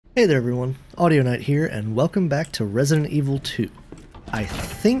Hey there everyone, Audio Knight here, and welcome back to Resident Evil 2. I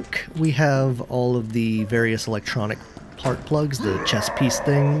think we have all of the various electronic part plugs, the chest piece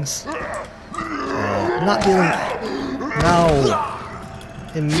things. Not dealing... No!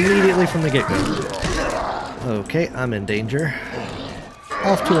 Immediately from the get-go. Okay, I'm in danger.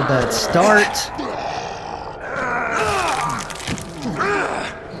 Off to a bad start.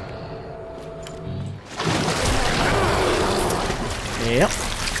 Yep.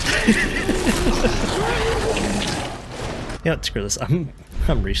 Yeah, screw this. I'm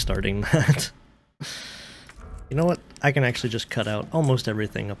restarting that. You know what? I can actually just cut out almost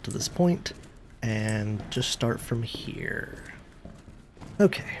everything up to this point and just start from here.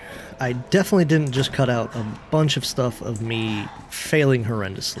 Okay. I definitely didn't just cut out a bunch of stuff of me failing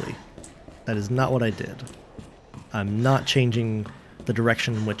horrendously. That is not what I did. I'm not changing the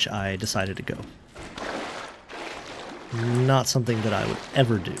direction in which I decided to go. Not something that I would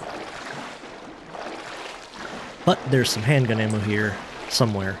ever do. But there's some handgun ammo here,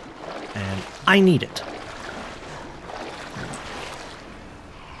 somewhere, and I need it.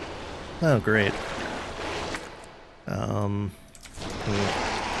 Oh, great.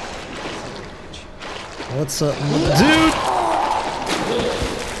 What's up, dude?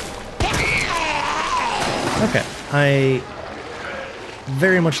 Okay, I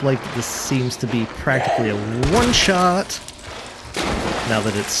very much like that this seems to be practically a one-shot. Now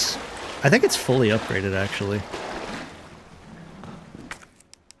that it's... I think it's fully upgraded, actually.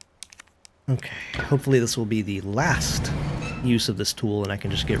 Okay, hopefully this will be the last use of this tool and I can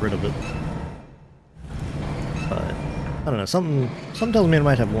just get rid of it. But, I don't know, something tells me I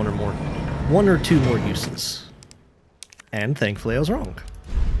might have one or two more uses. And thankfully I was wrong.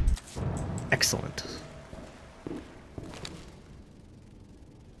 Excellent.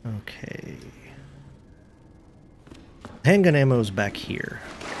 Okay. Handgun ammo's back here.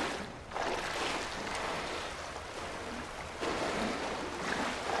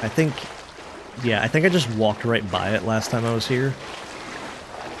 I think I just walked right by it last time I was here.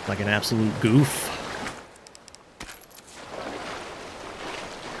 Like an absolute goof.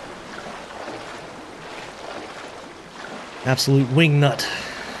 Absolute wingnut.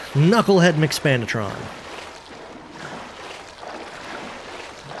 Knucklehead McSpanatron.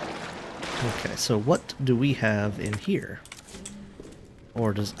 Okay, so what do we have in here?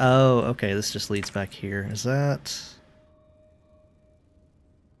 Or does... Oh, okay, this just leads back here. Is that...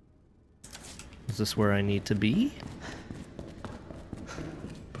 Is this where I need to be?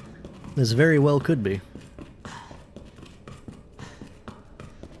 This very well could be.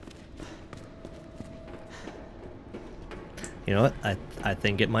 You know what? I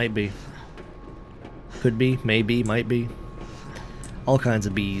think it might be. Could be, maybe, might be. All kinds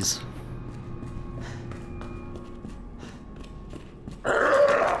of bees.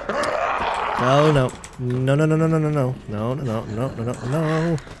 Oh no. No, no, no, no, no, no, no. No, no, no, no, no,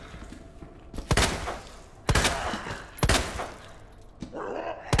 no.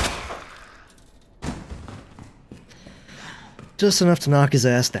 Just enough to knock his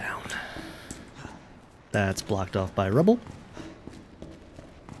ass down. That's blocked off by rubble.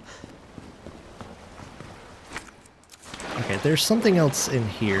 Okay, there's something else in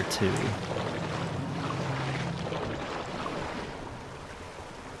here too.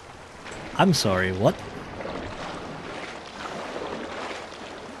 I'm sorry, what?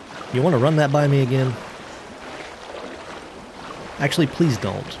 You want to run that by me again? Actually, please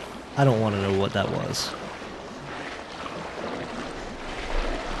don't. I don't want to know what that was.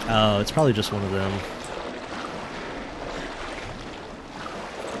 Oh, it's probably just one of them.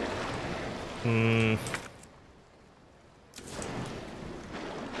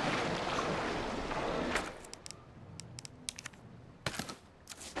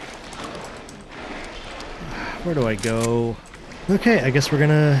 Where do I go? Okay, I guess we're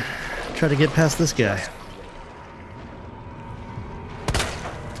gonna try to get past this guy.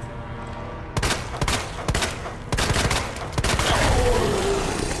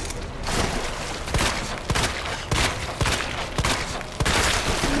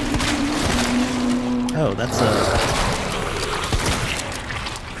 Oh, that's a...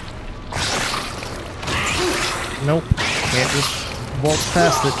 Nope. Can't just waltz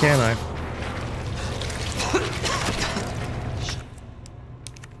past it, can I?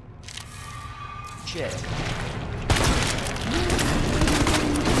 Check.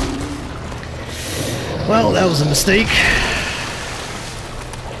 Well, that was a mistake.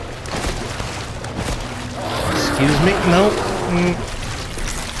 Excuse me. Nope.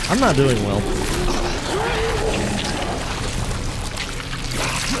 I'm not doing well.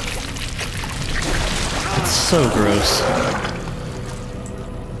 It's so gross.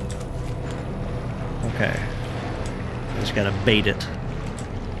 Okay. I just gotta bait it.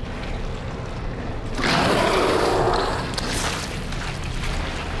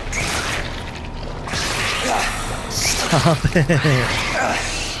 Stop it!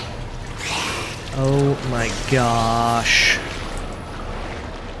 Oh my gosh.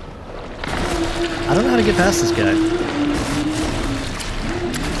 I don't know how to get past this guy.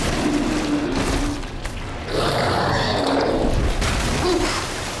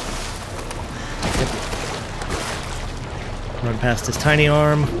 Run past his tiny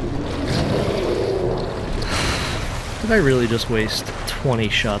arm. Did I really just waste 20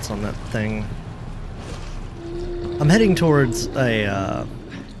 shots on that thing? I'm heading towards a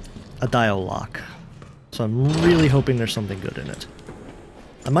dial lock, so I'm really hoping there's something good in it.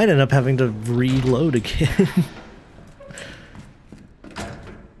 I might end up having to reload again. I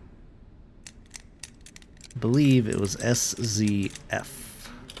believe it was SZF.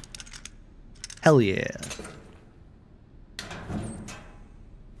 Hell yeah.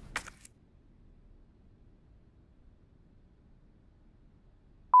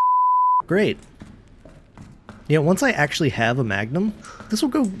 Great. Yeah, once I actually have a Magnum, this will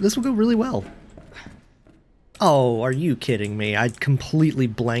go really well. Oh, are you kidding me? I completely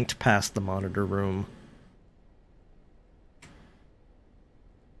blanked past the monitor room.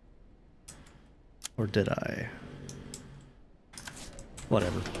 Or did I?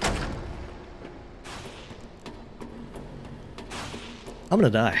 Whatever. I'm gonna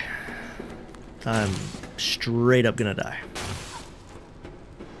die. I'm straight up gonna die.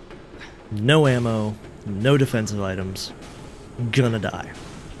 No ammo, no defensive items. Gonna die.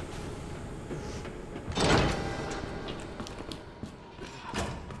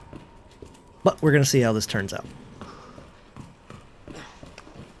 But we're gonna see how this turns out.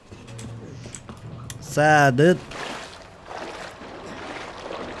 Sad, dude.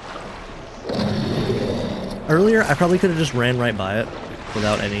 Earlier, I probably could have just ran right by it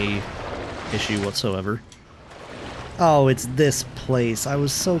without any issue whatsoever. Oh, it's this place. I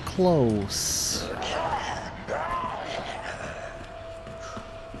was so close.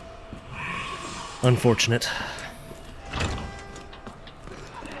 Unfortunate.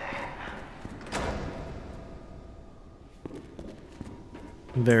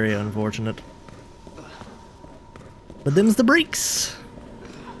 Very unfortunate. But them's the breaks.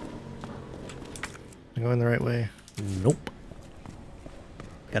 Am I going the right way? Nope.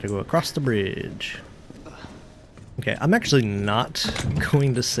 Gotta go across the bridge. Okay, I'm actually not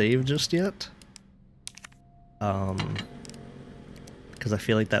going to save just yet. Because I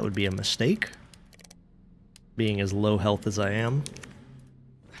feel like that would be a mistake. Being as low health as I am.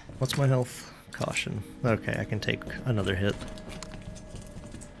 What's my health? Caution. Okay, I can take another hit.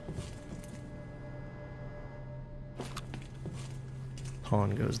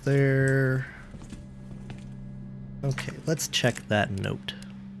 Pawn goes there. Okay, let's check that note.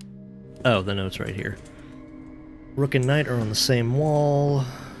 Oh, the note's right here. Rook and knight are on the same wall,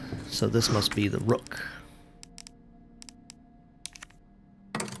 so this must be the rook.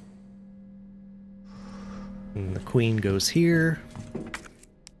 And the queen goes here,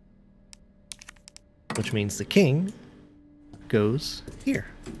 which means the king goes here.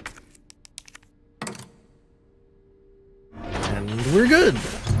 And we're good!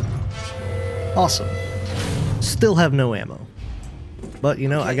 Awesome. Still have no ammo. But, you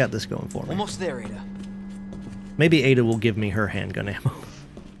know, I got this going for me. Almost there, Ada. Maybe Ada will give me her handgun ammo.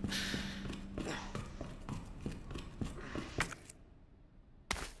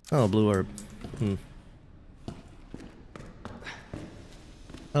 Oh, blue herb.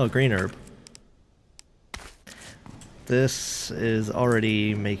 Oh, green herb. This is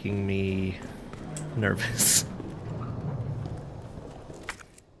already making me nervous.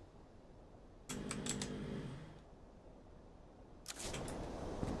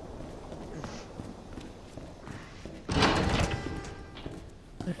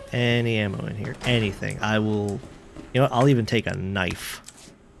 Any ammo in here, anything. I will, you know what, I'll even take a knife.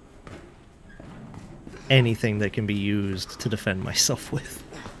 Anything that can be used to defend myself with.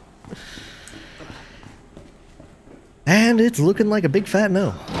 And it's looking like a big fat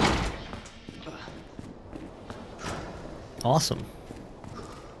no. Awesome.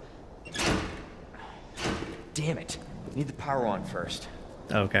 Damn it. Need the power on first.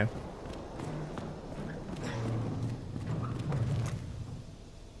 Okay.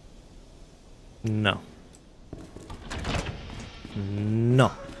 No.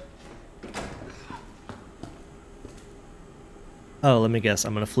 No. Oh, let me guess.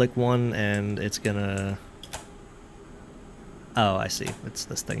 I'm gonna flick one and it's gonna... Oh, I see. It's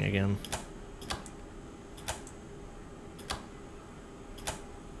this thing again.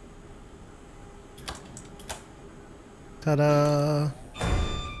 Ta-da! A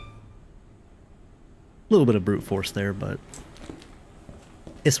little bit of brute force there, but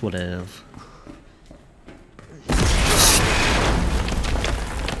it's whatever.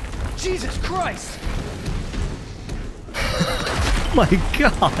 Jesus Christ! My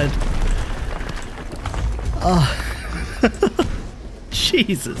God!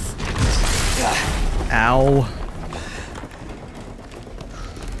 Jesus! Ow!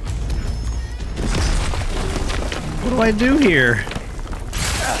 What do I do here?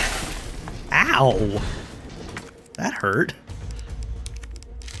 Ow! That hurt.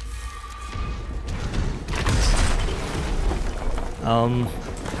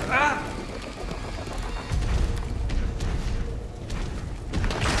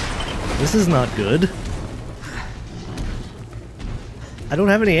 This is not good. I don't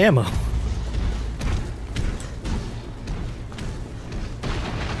have any ammo.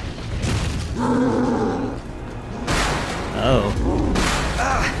 Oh.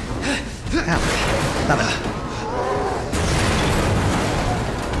 Ow. Stop it.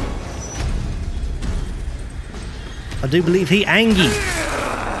 I do believe he angy.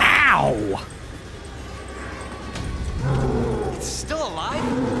 Ow! It's still alive?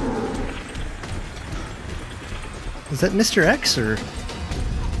 Is that Mr. X or?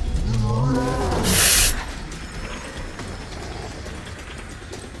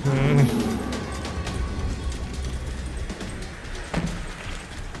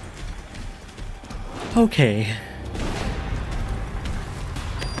 Okay.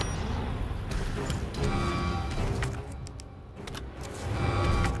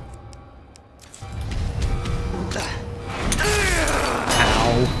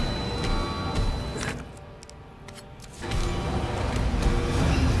 Ow.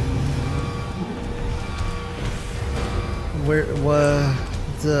 Where was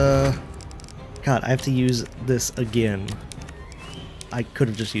the... God, I have to use this again. I could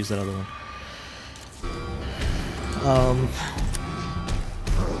have just used that other one.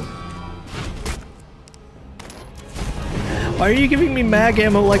 Why are you giving me mag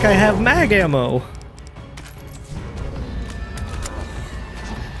ammo like I have mag ammo?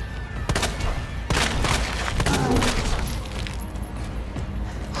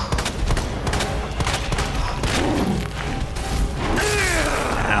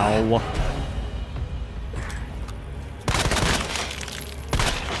 Ow.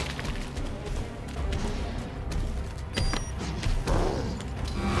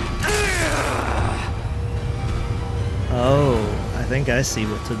 Oh, I think I see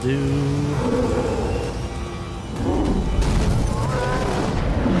what to do.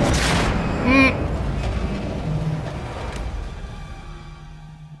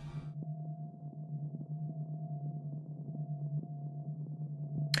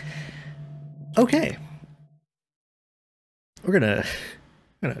 Okay. We're gonna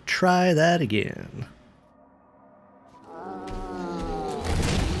try that again.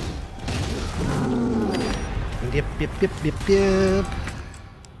 Yep, yep, yep, yep, yep.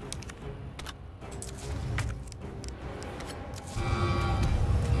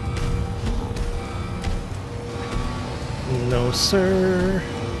 No, sir.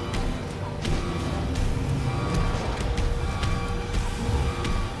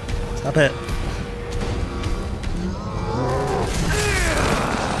 Stop it.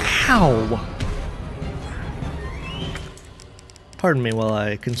 Ow! Pardon me while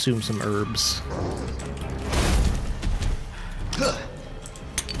I consume some herbs.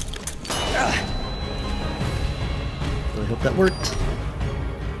 Really hope that worked.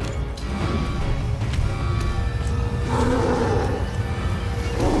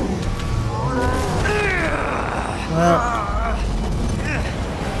 Well...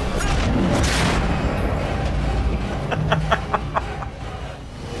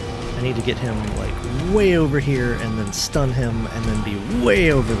 I need to get him, like, way over here, and then stun him, and then be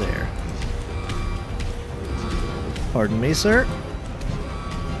way over there. Pardon me, sir.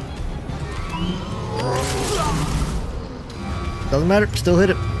 Doesn't matter, still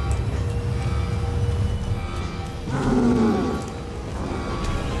hit it.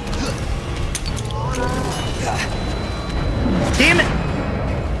 Damn it!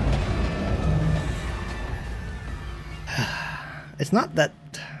 It's not that...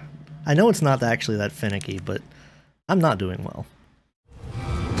 I know it's not actually that finicky, but I'm not doing well.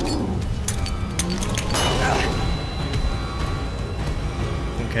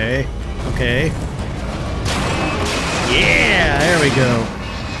 Okay, okay. Yeah, there we go.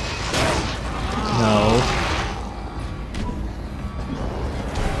 No.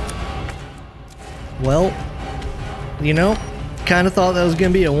 Well, you know, kind of thought that was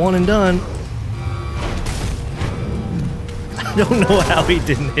gonna be a one and done. I don't know how he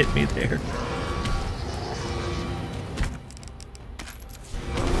didn't hit me there.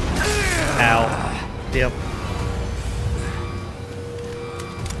 Ow. Yep.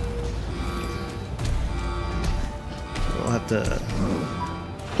 We'll have to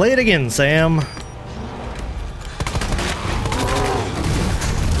play it again, Sam.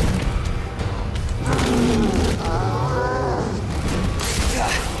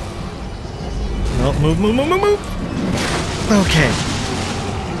 Oh, move, move, move, move, move! Okay.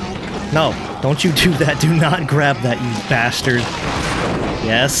 No, don't you do that. Do not grab that, you bastard.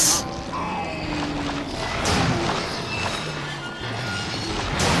 Yes.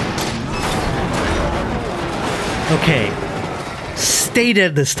 Okay. Stay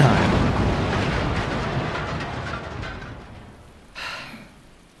dead this time.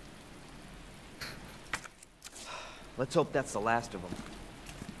 Let's hope that's the last of them.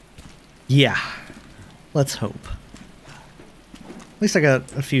 Yeah. Let's hope. At least I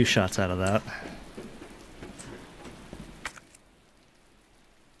got a few shots out of that.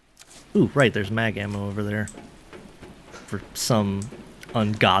 Ooh, right, there's mag ammo over there. For some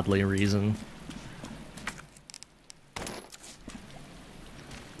ungodly reason.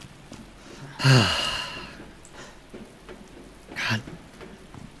 God.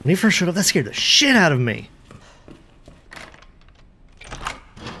 When he first showed up, that scared the shit out of me.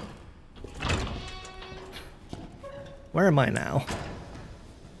 Where am I now?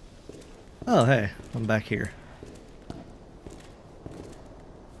 Oh, hey, I'm back here.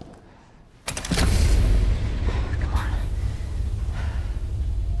 Come on.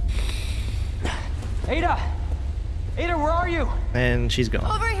 Ada! Ada, where are you? And she's gone.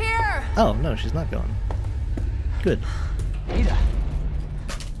 Over here! Oh, no, she's not gone. Good. Ada!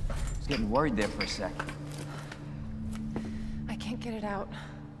 I was getting worried there for a sec. I can't get it out.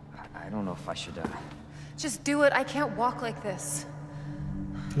 I don't know if I should, Just do it. I can't walk like this.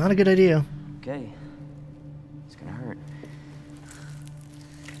 Not a good idea. Okay. It's gonna hurt.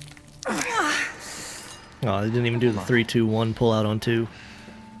 Oh, they didn't even do the 3, 2, 1 pull out on 2.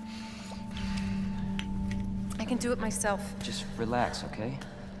 I can do it myself. Just relax, okay?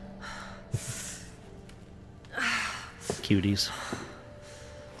 Cuties.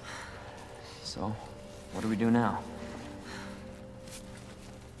 So, what do we do now?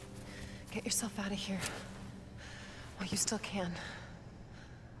 Get yourself out of here. While you still can.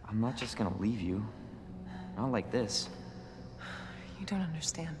 I'm not just gonna leave you. Not like this. You don't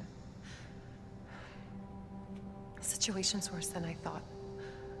understand. The situation's worse than I thought.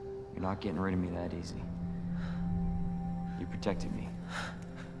 You're not getting rid of me that easy. You protected me.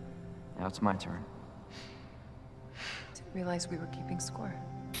 Now it's my turn. Didn't realize we were keeping score.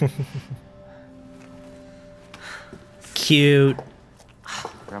 Cute.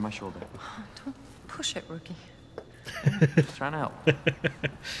 Grab my shoulder. Don't push it, rookie. Just trying to help.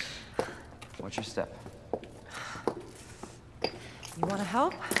 Watch your step. You want to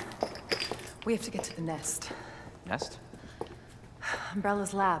help? We have to get to the nest. Nest?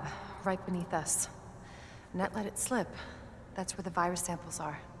 Umbrella's lab, right beneath us. Net let it slip. That's where the virus samples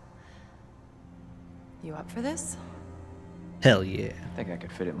are. You up for this? Hell yeah. I think I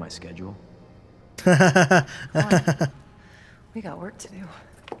could fit it in my schedule. Come on. We got work to do.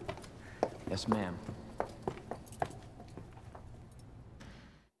 Yes, ma'am.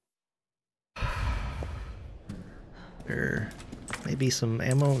 Maybe some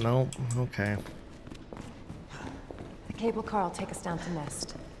ammo? No? Okay. The cable car will take us down to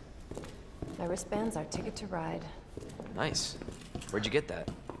Nest. My wristband's our ticket to ride. Nice. Where'd you get that?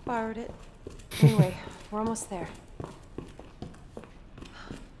 Borrowed it. Anyway, we're almost there.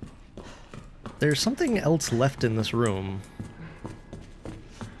 There's something else left in this room.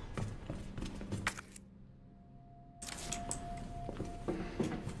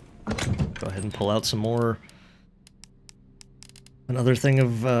 Go ahead and pull out some more. Another thing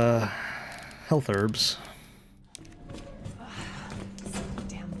of health herbs.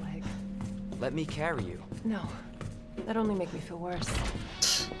 Damn leg. Let me carry you. No, that'd only make me feel worse.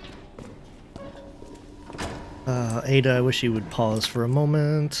 Ada, I wish you would pause for a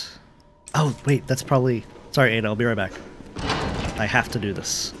moment. Oh, wait, that's probably... Sorry, Ada, I'll be right back. I have to do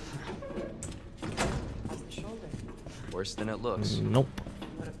this. How's the shoulder? Worse than it looks. Nope.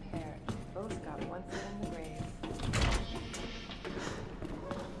 What a pair. Both got one foot in the grave.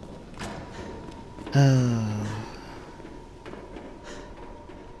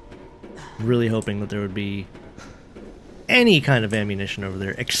 Really hoping that there would be any kind of ammunition over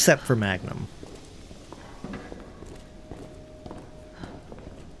there, except for Magnum.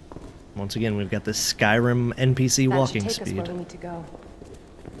 Once again, we've got this Skyrim NPC walking that should take speed. us where we need to go.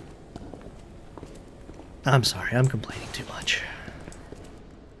 I'm sorry, I'm complaining too much.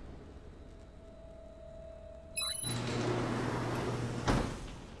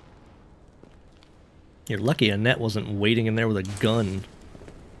 You're lucky Annette wasn't waiting in there with a gun.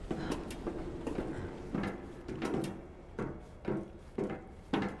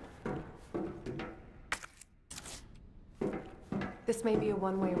 This may be a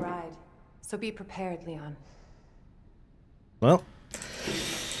one-way ride, so be prepared, Leon. Well,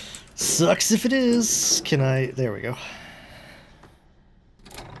 sucks if it is. Can I... There we go.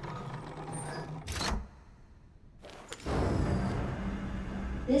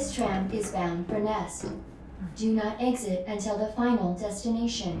 This tram is bound for Nest. Do not exit until the final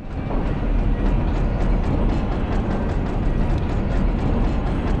destination.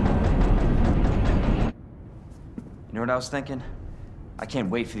 You know what I was thinking? I can't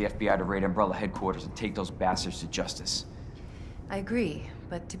wait for the FBI to raid Umbrella headquarters and take those bastards to justice. I agree,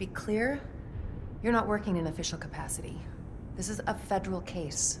 but to be clear, you're not working in official capacity. This is a federal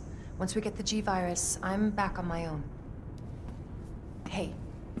case. Once we get the G-Virus, I'm back on my own. Hey,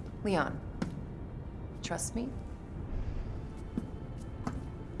 Leon, trust me?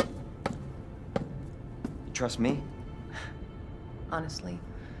 You trust me? Honestly,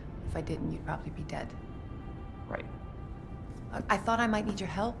 if I didn't, you'd probably be dead. Right. I thought I might need your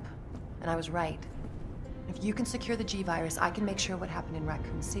help, and I was right. If you can secure the G-Virus, I can make sure what happened in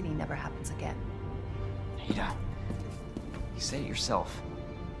Raccoon City never happens again. Ada, you said it yourself.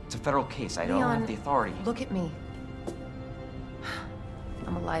 It's a federal case. I don't have the authority. Look at me.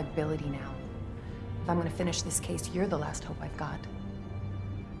 I'm a liability now. If I'm gonna finish this case, you're the last hope I've got.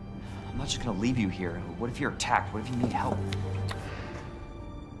 I'm not just gonna leave you here. What if you're attacked? What if you need help?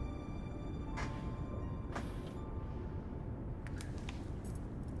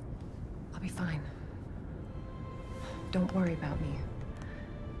 I'll be fine. Don't worry about me.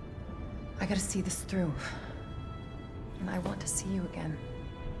 I gotta see this through. And I want to see you again.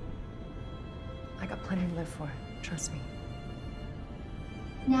 I got plenty to live for, trust me.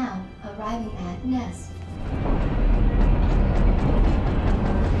 Now, arriving at Nest.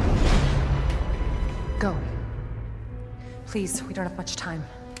 Go. Please, we don't have much time.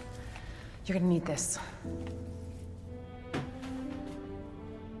 You're gonna need this.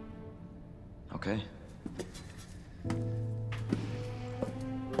 Okay.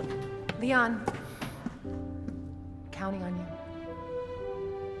 Leon. Counting on you.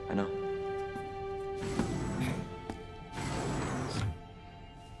 I know.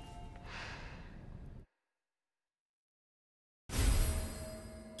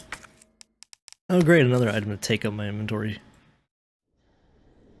 Oh great, another item to take up my inventory.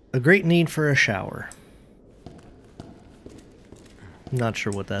 A great need for a shower. Not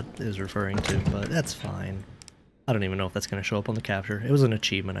sure what that is referring to, but that's fine. I don't even know if that's going to show up on the capture. It was an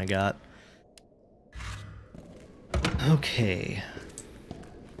achievement I got. Okay.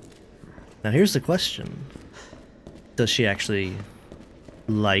 Now here's the question. Does she actually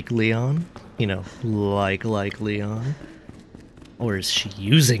like Leon? You know, like Leon? Or is she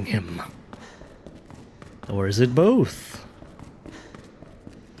using him? Or is it both?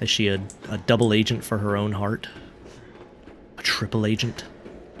 Is she a double agent for her own heart? A triple agent?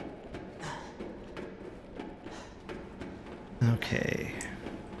 Okay.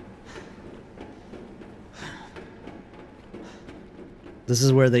 This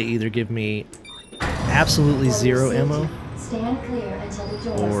is where they either give me absolutely zero ammo Stand clear until the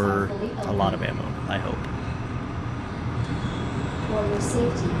doors or are fully open. a lot of ammo, I hope. For your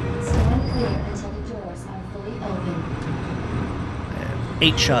safety, stand clear until the doors are fully open. I have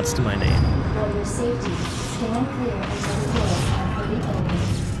 8 shots to my name. For your safety, stand clear until the doors are fully open.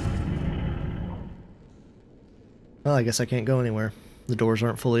 Well, I guess I can't go anywhere. The doors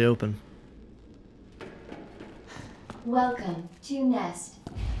aren't fully open. Welcome to Nest.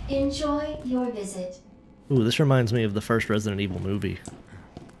 Enjoy your visit. Ooh, this reminds me of the first Resident Evil movie.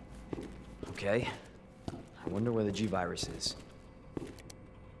 Okay. I wonder where the G-Virus is.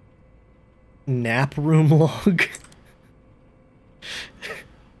 Nap room log?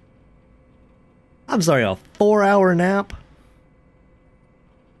 I'm sorry, a 4-hour nap?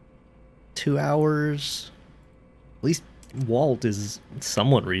 2 hours? At least Walt is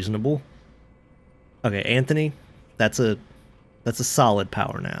somewhat reasonable. Okay, Anthony, that's a solid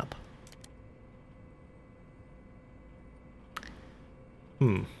power nap.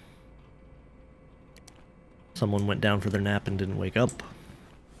 Someone went down for their nap and didn't wake up.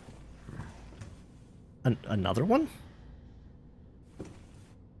 Another one?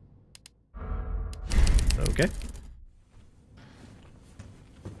 Okay.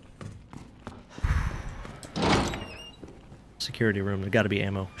 Security room, there gotta be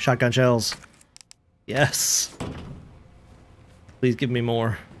ammo. Shotgun shells. Yes. Please give me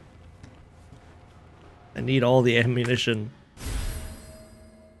more. I need all the ammunition.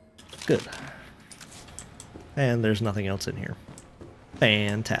 Good. And there's nothing else in here.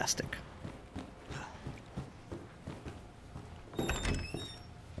 Fantastic.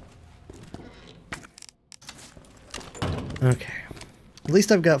 Okay. At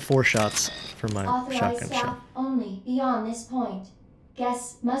least I've got 4 shots for my Authorized shotgun staff shot. only beyond this point.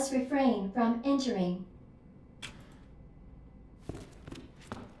 Guests must refrain from entering.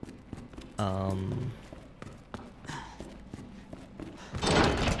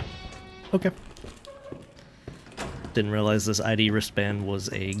 Okay. Didn't realize this ID wristband was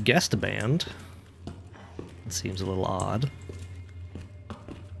a guest band. It seems a little odd.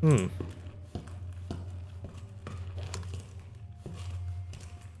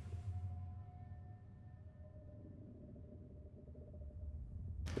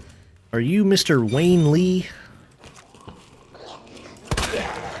 Are you Mr. Wayne Lee?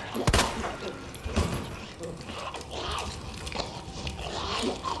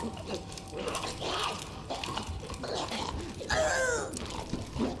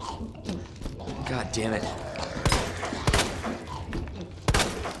 God damn it.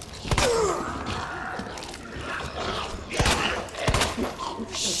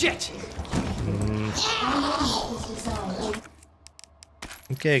 Shit!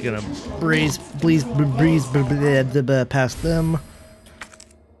 Okay, gonna breeze past them.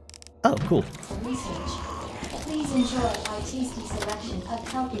 Oh, cool. Research. Please enjoy our tasty selection of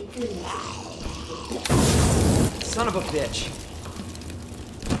healthy foods. Son of a bitch.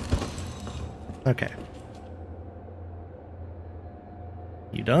 Okay.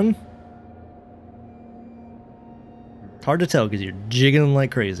 You done? It's hard to tell because you're jiggling like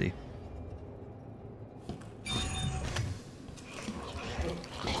crazy.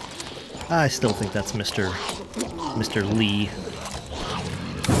 I still think that's Mr. Lee.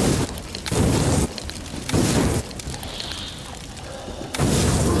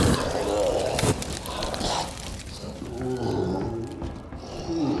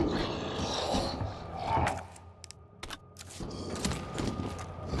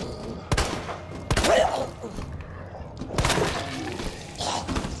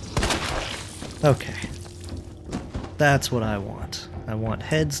 Okay. That's what I want. I want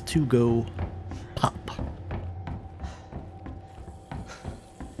heads to go pop.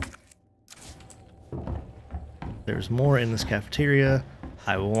 There's more in this cafeteria.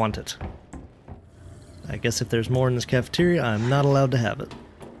 I want it. I guess if there's more in this cafeteria, I'm not allowed to have it.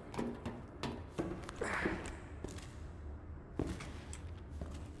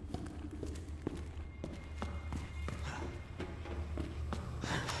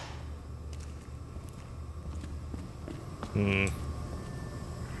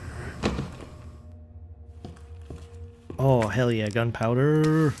 Oh, hell yeah,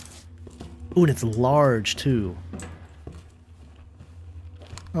 gunpowder. Ooh, and it's large, too.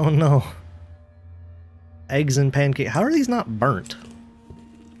 Oh, no. Eggs and pancake. How are these not burnt?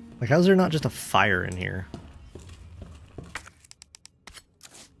 Like, how's there not just a fire in here?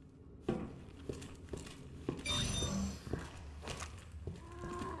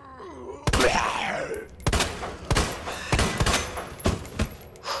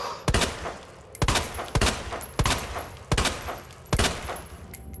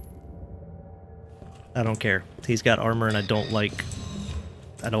 I don't care. He's got armor and I don't like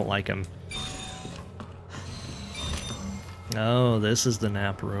him. Oh, this is the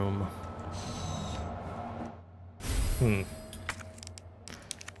nap room.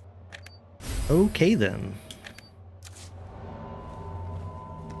 Okay then.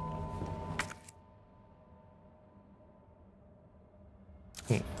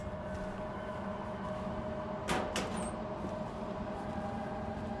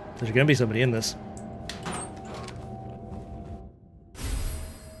 There's gonna be somebody in this.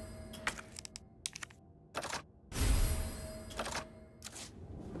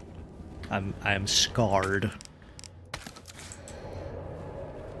 I am scarred.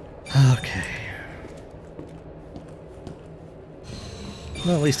 Okay.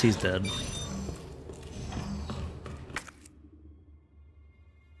 Well, at least he's dead.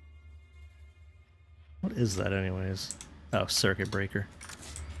 What is that anyways? Oh, circuit breaker.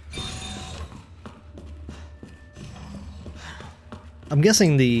 I'm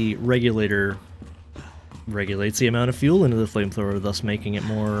guessing the regulator regulates the amount of fuel into the flamethrower, thus making it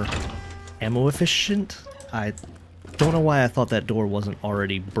more ammo efficient. I don't know why I thought that door wasn't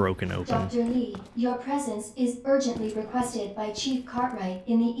already broken open. Dr. Lee, your presence is urgently requested by Chief Cartwright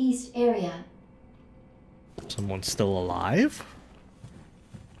in the East area. Someone's still alive?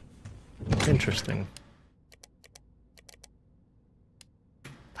 Interesting.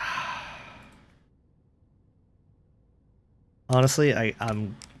 Honestly,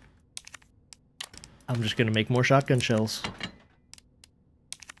 I'm just gonna make more shotgun shells.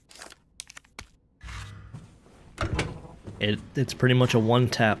 It's pretty much a one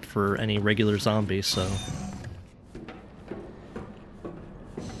tap for any regular zombie, so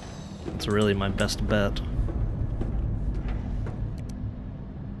it's really my best bet.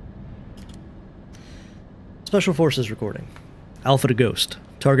 Special Forces recording. Alpha to Ghost.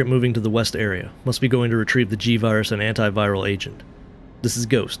 Target moving to the west area. Must be going to retrieve the G-Virus and antiviral agent. This is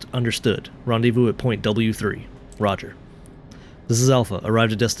Ghost. Understood. Rendezvous at point W3. Roger. This is Alpha.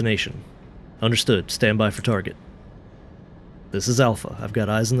 Arrived at destination. Understood. Stand by for target. This is Alpha. I've got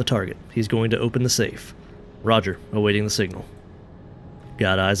eyes on the target. He's going to open the safe. Roger. Awaiting the signal.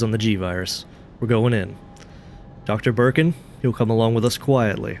 Got eyes on the G-Virus. We're going in. Dr. Birkin, you'll come along with us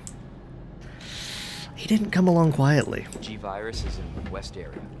quietly. He didn't come along quietly. G-Virus is in the west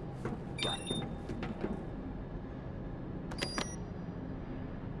area. Got it.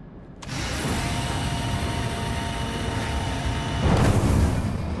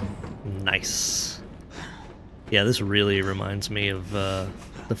 Nice. Yeah, this really reminds me of the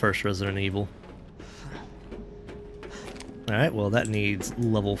first Resident Evil. Alright, well that needs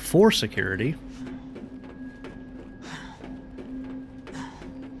level 4 security.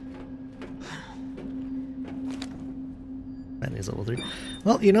 That needs level 3.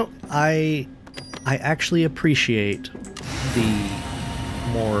 Well, you know, I actually appreciate the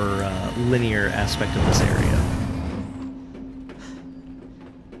more linear aspect of this area.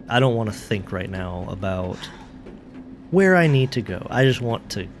 I don't want to think right now about where I need to go. I just want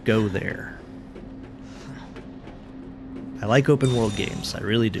to go there. I like open world games, I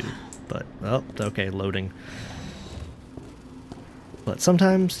really do. But, oh, okay, loading. But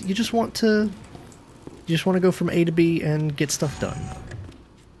sometimes you just want to go from A to B and get stuff done.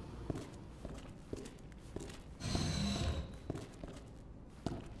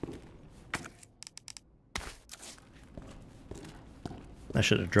 I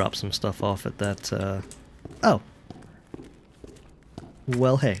should have dropped some stuff off at that, oh.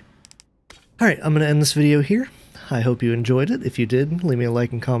 Well, hey. Alright, I'm going to end this video here. I hope you enjoyed it. If you did, leave me a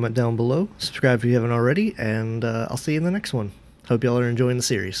like and comment down below. Subscribe if you haven't already, and I'll see you in the next one. Hope y'all are enjoying the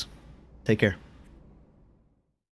series. Take care.